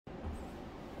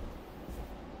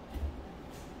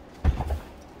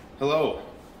Hello.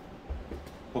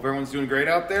 Hope everyone's doing great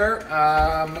out there.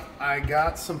 I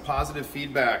got some positive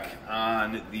feedback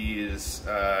on these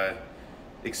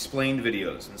explained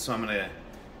videos, and so I'm going to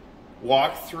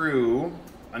walk through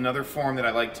another form that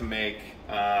I like to make.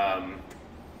 I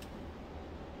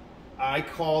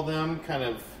call them kind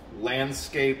of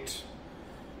landscaped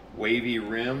wavy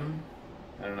rim,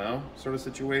 I don't know, sort of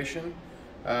situation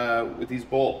with these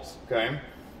bowls, okay?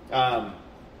 I'm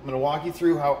going to walk you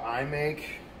through how I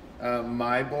make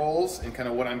my bowls and kind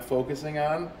of what I'm focusing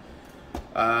on,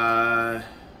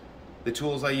 the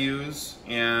tools I use,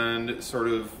 and sort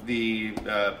of the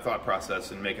thought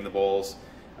process in making the bowls.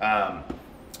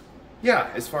 Yeah,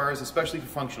 as far as especially for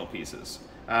functional pieces.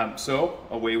 So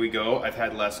away we go. I've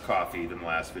had less coffee than the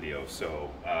last video, so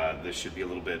this should be a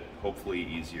little bit hopefully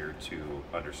easier to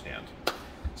understand.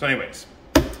 So anyways,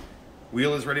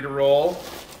 wheel is ready to roll.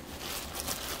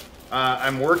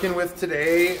 I'm working with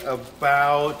today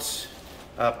about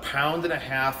 1.5 pounds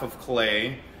of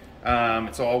clay.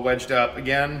 It's all wedged up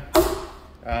again.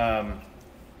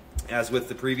 As with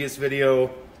the previous video,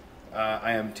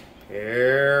 I am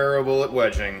terrible at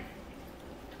wedging.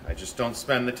 I just don't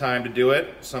spend the time to do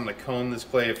it, so I'm going to cone this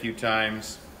clay a few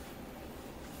times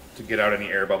to get out any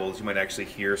air bubbles. You might actually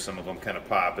hear some of them kind of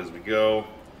pop as we go.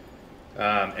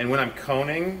 And when I'm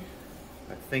coning,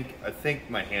 I think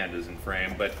my hand is in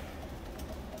frame, but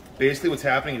basically what's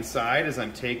happening inside is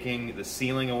I'm taking the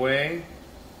sealing away,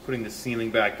 putting the sealing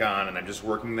back on, and I'm just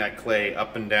working that clay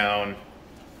up and down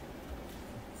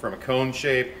from a cone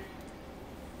shape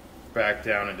back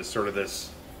down into sort of this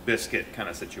biscuit kind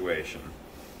of situation.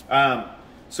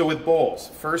 So with bowls,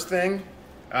 first thing,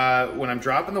 when I'm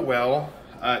dropping the well,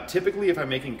 typically if I'm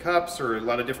making cups or a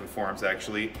lot of different forms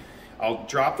actually, I'll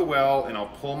drop the well and I'll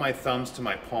pull my thumbs to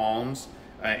my palms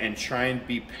and try and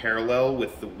be parallel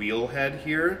with the wheel head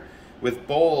here. With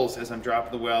bowls, as I'm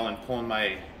dropping the well and pulling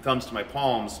my thumbs to my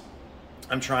palms,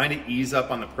 I'm trying to ease up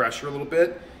on the pressure a little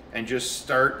bit and just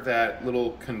start that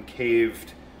little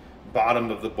concaved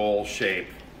bottom of the bowl shape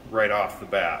right off the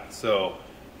bat. So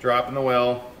dropping the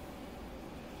well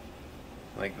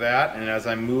like that, and as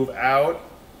I move out,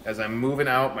 as I'm moving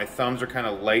out, my thumbs are kind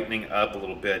of lightening up a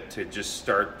little bit to just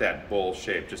start that bowl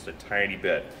shape just a tiny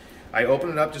bit. I open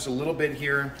it up just a little bit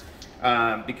here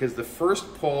because the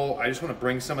first pull, I just want to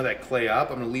bring some of that clay up.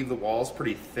 I'm going to leave the walls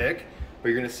pretty thick, but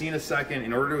you're going to see in a second,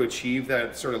 in order to achieve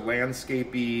that sort of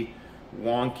landscapey,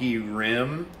 wonky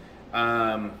rim,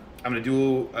 I'm going to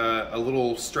do a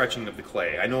little stretching of the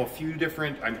clay. I know a few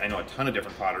different, I know a ton of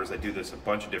different potters that do this a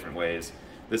bunch of different ways.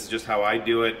 This is just how I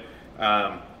do it.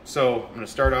 So I'm going to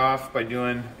start off by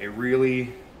doing a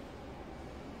really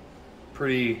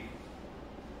pretty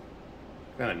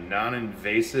kind of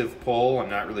non-invasive pull. I'm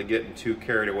not really getting too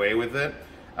carried away with it.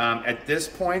 At this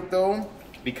point though,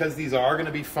 because these are going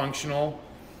to be functional,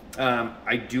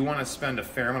 I do want to spend a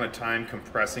fair amount of time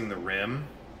compressing the rim.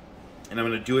 And I'm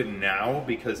going to do it now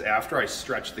because after I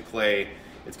stretch the clay,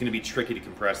 it's going to be tricky to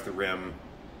compress the rim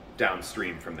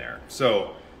downstream from there.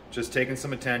 So just taking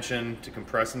some attention to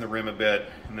compressing the rim a bit,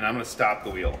 and then I'm going to stop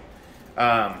the wheel.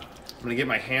 I'm going to get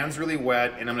my hands really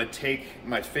wet, and I'm going to take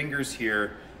my fingers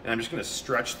here, and I'm just going to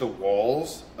stretch the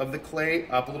walls of the clay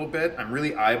up a little bit. I'm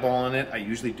really eyeballing it. I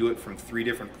usually do it from 3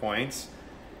 different points.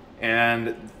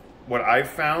 And what I've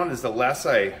found is the less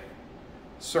I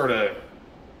sort of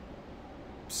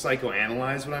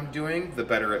psychoanalyze what I'm doing, the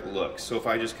better it looks. So if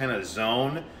I just kind of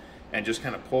zone and just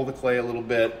kind of pull the clay a little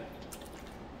bit,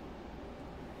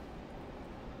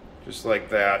 just like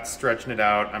that, stretching it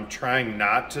out. I'm trying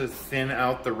not to thin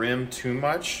out the rim too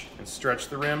much and stretch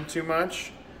the rim too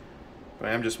much, but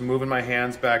I'm just moving my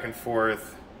hands back and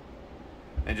forth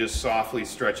and just softly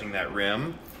stretching that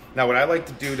rim. Now what I like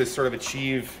to do to sort of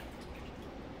achieve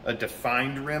a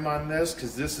defined rim on this,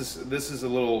 because this is a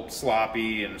little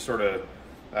sloppy and sort of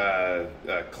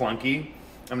clunky,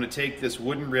 I'm going to take this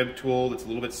wooden rib tool that's a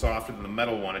little bit softer than the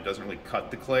metal one. It doesn't really cut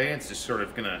the clay. It's just sort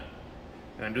of gonna,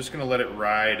 and I'm just gonna let it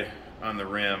ride on the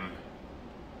rim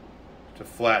to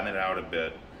flatten it out a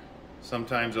bit.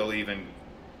 Sometimes I'll even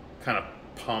kind of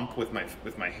pump with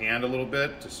my hand a little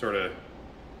bit to sort of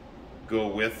go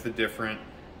with the different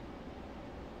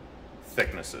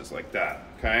thicknesses like that,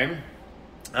 okay?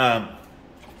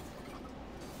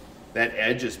 That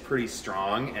edge is pretty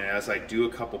strong, and as I do a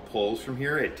couple pulls from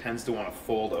here, it tends to want to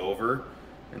fold over.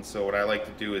 And so what I like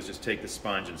to do is just take the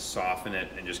sponge and soften it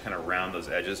and just kind of round those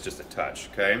edges just a touch,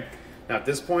 okay? Now at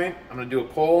this point, I'm going to do a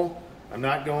pull. I'm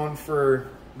not going for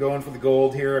the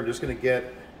gold here. I'm just going to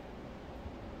get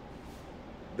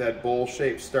that bowl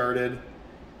shape started.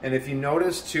 And if you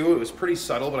notice too, it was pretty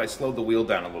subtle, but I slowed the wheel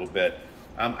down a little bit.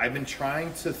 I've been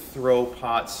trying to throw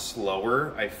pots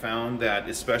slower. I found that,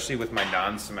 especially with my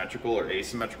non-symmetrical or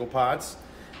asymmetrical pots,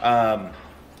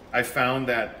 I found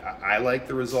that I like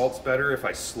the results better if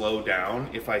I slow down.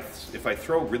 If I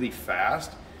throw really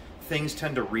fast, things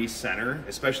tend to recenter,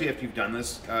 especially if you've done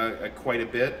this quite a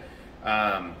bit.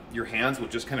 Your hands will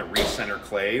just kind of recenter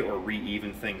clay or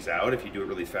re-even things out if you do it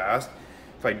really fast.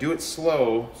 If I do it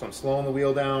slow, so I'm slowing the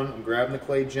wheel down, I'm grabbing the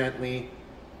clay gently,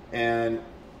 and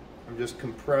I'm just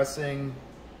compressing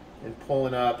and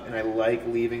pulling up, and I like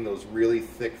leaving those really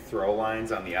thick throw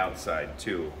lines on the outside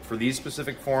too. For these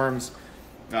specific forms,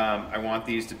 I want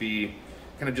these to be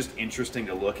kind of just interesting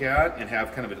to look at and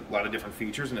have kind of a lot of different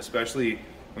features, and especially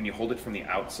when you hold it from the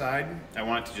outside, I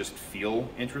want it to just feel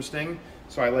interesting.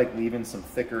 So I like leaving some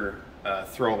thicker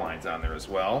throw lines on there as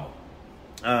well.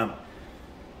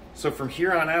 So from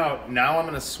here on out, now I'm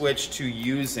going to switch to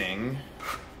using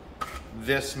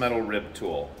this metal rib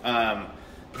tool.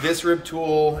 This rib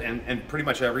tool and pretty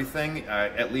much everything,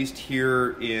 at least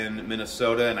here in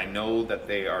Minnesota, and I know that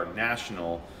they are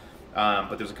national,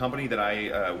 but there's a company that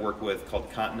I work with called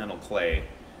Continental Clay.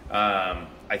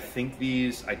 I think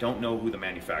these, I don't know who the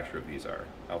manufacturer of these are.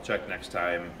 I'll check next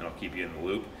time and I'll keep you in the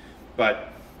loop.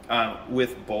 But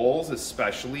with bowls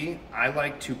especially, I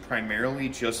like to primarily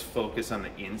just focus on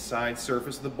the inside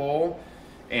surface of the bowl,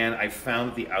 and I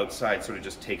found that the outside sort of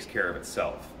just takes care of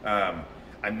itself.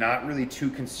 I'm not really too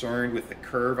concerned with the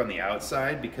curve on the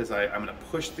outside because I'm going to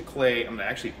push the clay, I'm going to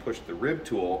actually push the rib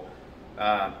tool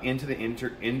into the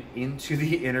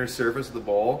inner surface of the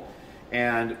bowl,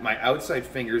 and my outside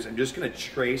fingers, I'm just going to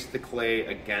trace the clay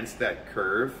against that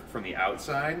curve from the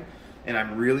outside, and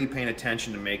I'm really paying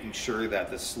attention to making sure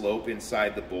that the slope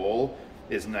inside the bowl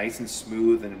is nice and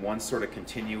smooth and one sort of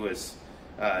continuous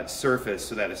surface,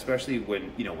 so that especially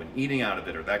when eating out of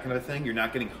it or that kind of thing, you're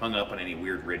not getting hung up on any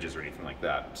weird ridges or anything like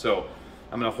that. So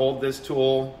I'm going to hold this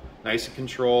tool nice and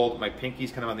controlled. My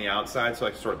pinky's kind of on the outside, so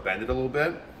I can sort of bend it a little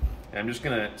bit. And I'm just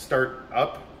going to start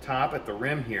up top at the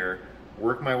rim here,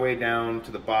 work my way down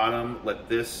to the bottom, let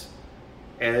this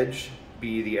edge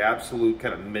be the absolute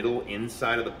kind of middle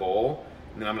inside of the bowl,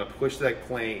 and then I'm going to push that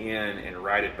clay in and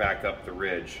ride it back up the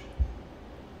ridge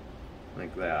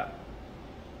like that.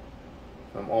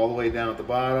 So I'm all the way down at the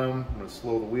bottom. I'm going to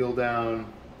slow the wheel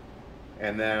down,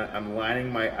 and then I'm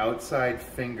lining my outside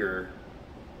finger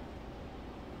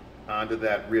onto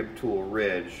that rib tool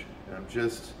ridge, and I'm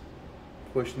just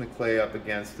pushing the clay up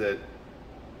against it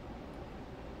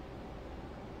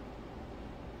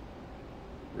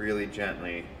really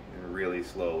gently and really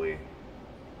slowly,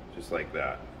 just like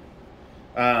that.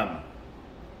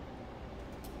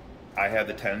 I have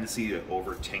the tendency to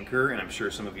over tinker, and I'm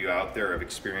sure some of you out there have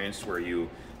experienced where you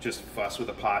just fuss with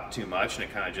a pot too much and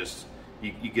it kind of just,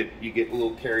 you get a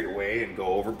little carried away and go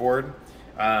overboard.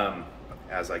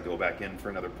 As I go back in for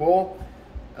another pull,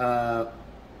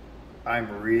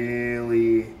 I'm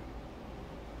really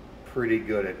pretty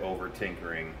good at over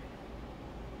tinkering,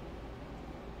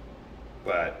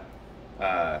 but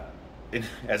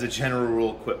as a general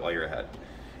rule, quit while you're ahead.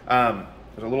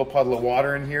 There's a little puddle of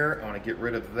water in here. I want to get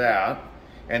rid of that.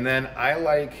 And then I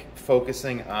like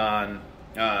focusing on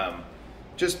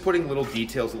just putting little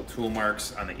details, little tool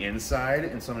marks on the inside.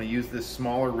 And so I'm going to use this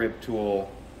smaller rib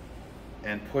tool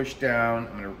and push down.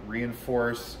 I'm going to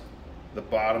reinforce the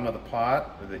bottom of the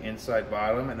pot, or the inside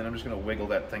bottom, and then I'm just going to wiggle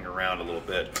that thing around a little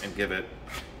bit and give it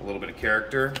a little bit of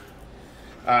character.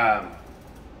 And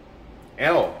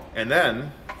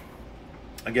then,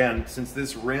 again, since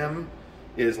this rim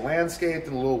is landscaped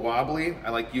and a little wobbly, I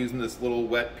like using this little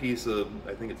wet piece of,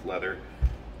 I think it's leather,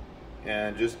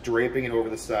 and just draping it over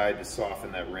the side to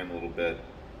soften that rim a little bit,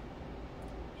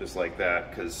 just like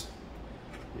that, because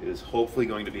it is hopefully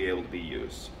going to be able to be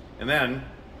used. And then,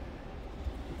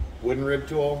 wooden rib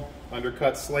tool,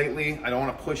 undercut slightly. I don't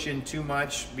want to push in too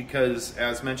much because,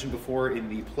 as mentioned before in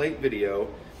the plate video,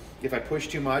 if I push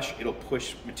too much, it'll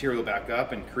push material back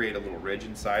up and create a little ridge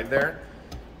inside there.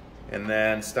 And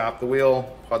then stop the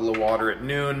wheel, puddle of water at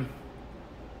noon,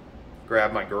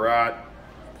 grab my garrote,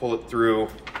 pull it through,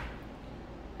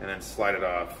 and then slide it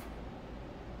off,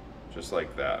 just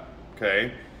like that,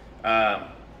 okay?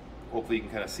 Hopefully you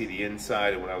can kind of see the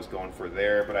inside of what I was going for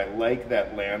there, but I like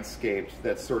that landscaped,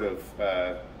 that sort of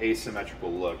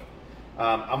asymmetrical look.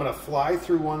 I'm gonna fly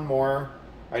through one more.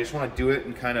 I just wanna do it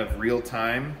in kind of real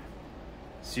time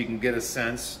so you can get a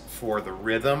sense for the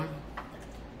rhythm,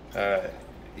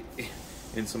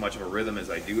 in so much of a rhythm as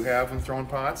I do have when throwing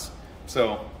pots.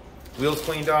 So, wheels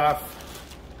cleaned off,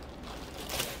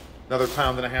 another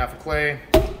 1.5 pounds of clay,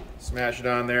 smash it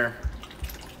on there.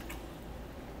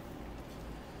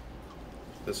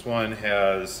 This one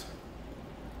has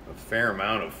a fair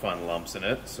amount of fun lumps in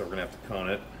it, so we're gonna have to cone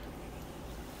it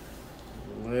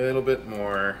a little bit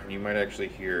more, and you might actually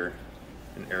hear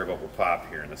an air bubble pop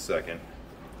here in a second.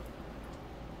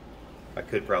 I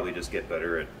could probably just get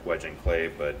better at wedging clay,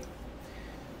 but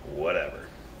whatever.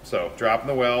 So dropping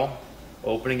the well,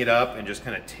 opening it up, and just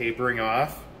kind of tapering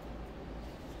off.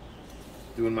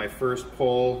 Doing my first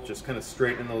pull, just kind of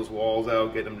straightening those walls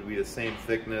out, getting them to be the same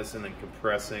thickness, and then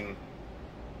compressing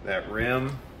that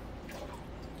rim.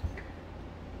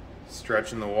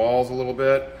 Stretching the walls a little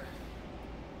bit.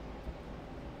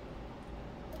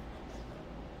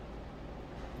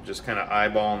 Just kind of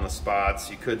eyeballing the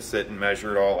spots. You could sit and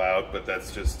measure it all out, but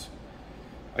that's just,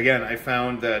 again, I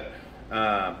found that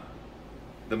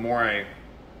the more I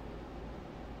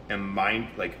am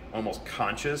almost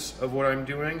conscious of what I'm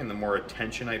doing, and the more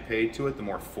attention I pay to it, the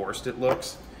more forced it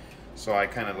looks. So I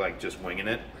kind of like just winging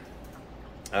it.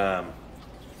 And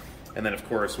then of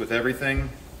course with everything,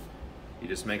 you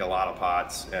just make a lot of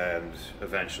pots, and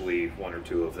eventually one or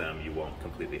two of them you won't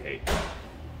completely hate.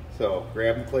 So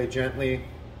grabbing clay gently,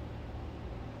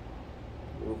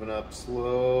 moving up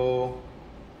slow,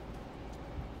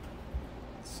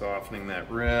 softening that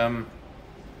rim,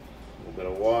 a little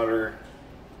bit of water.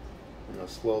 I'm going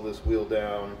to slow this wheel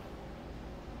down.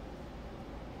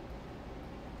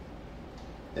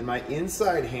 And my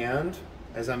inside hand,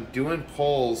 as I'm doing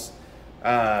pulls,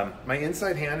 my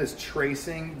inside hand is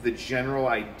tracing the general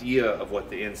idea of what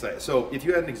the inside. So if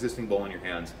you had an existing bowl in your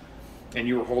hands and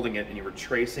you were holding it and you were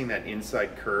tracing that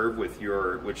inside curve with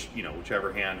your,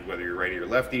 whichever hand, whether you're righty or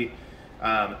lefty,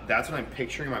 that's what I'm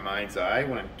picturing in my mind's eye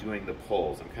when I'm doing the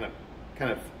pulls. I'm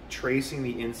kind of tracing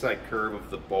the inside curve of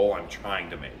the bowl I'm trying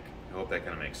to make. I hope that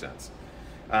kind of makes sense.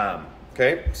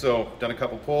 Okay, so done a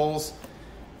couple pulls,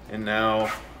 and now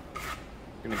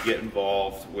I'm going to get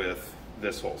involved with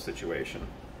this whole situation.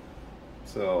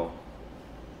 So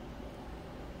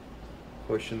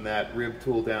pushing that rib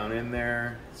tool down in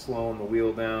there, slowing the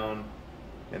wheel down,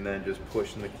 and then just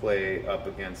pushing the clay up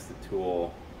against the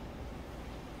tool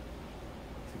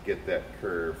to get that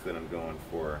curve that I'm going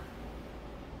for,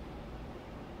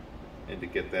 and to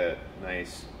get that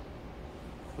nice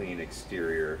clean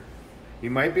exterior. You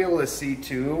might be able to see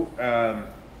too,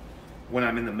 when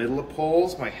I'm in the middle of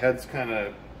pulls, my head's kind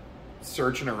of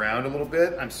searching around a little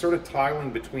bit. I'm sort of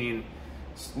toggling between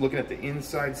looking at the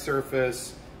inside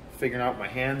surface, figuring out what my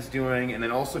hand's doing, and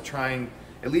then also trying,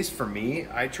 at least for me,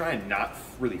 I try and not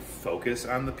really focus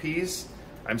on the piece.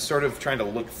 I'm sort of trying to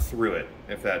look through it,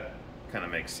 if that kind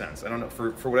of makes sense. I don't know,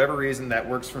 for whatever reason, that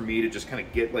works for me to just kind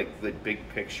of get like the big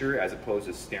picture as opposed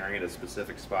to staring at a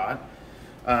specific spot.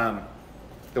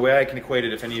 The way I can equate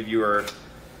it, if any of you are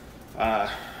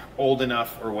old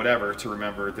enough or whatever to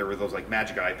remember, there were those like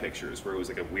magic eye pictures where it was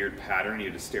like a weird pattern, you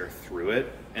had to stare through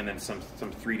it, and then some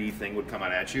 3D thing would come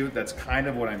out at you. That's kind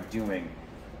of what I'm doing.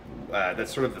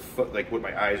 That's sort of like what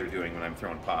my eyes are doing when I'm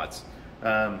throwing pots.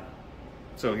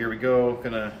 So here we go,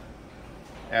 gonna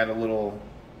add a little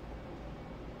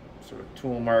sort of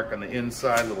tool mark on the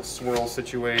inside, little swirl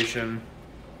situation.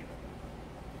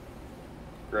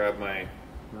 Grab my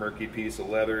murky piece of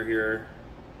leather here,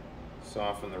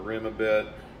 soften the rim a bit,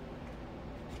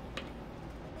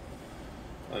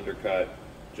 undercut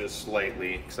just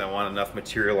slightly because I want enough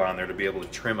material on there to be able to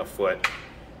trim a foot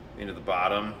into the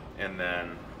bottom, and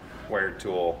then wire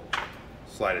tool,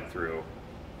 slide it through,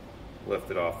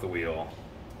 lift it off the wheel.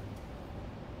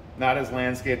 Not as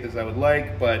landscaped as I would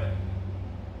like, but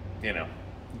you know,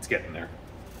 it's getting there.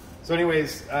 So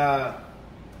anyways,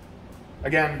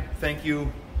 again, thank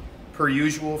you per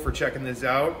usual for checking this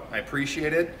out. I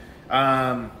appreciate it.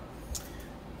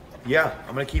 Yeah,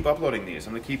 I'm gonna keep uploading these.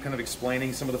 I'm gonna keep kind of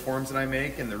explaining some of the forms that I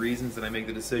make and the reasons that I make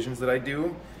the decisions that I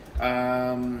do.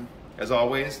 As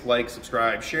always, like,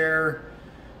 subscribe, share,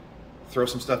 throw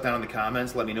some stuff down in the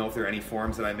comments. Let me know if there are any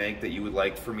forms that I make that you would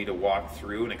like for me to walk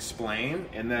through and explain.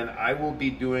 And then I will be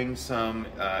doing some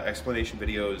explanation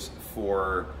videos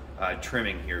for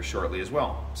trimming here shortly as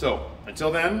well. So until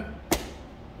then,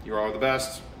 you're all the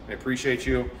best. I appreciate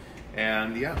you.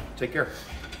 And yeah, take care.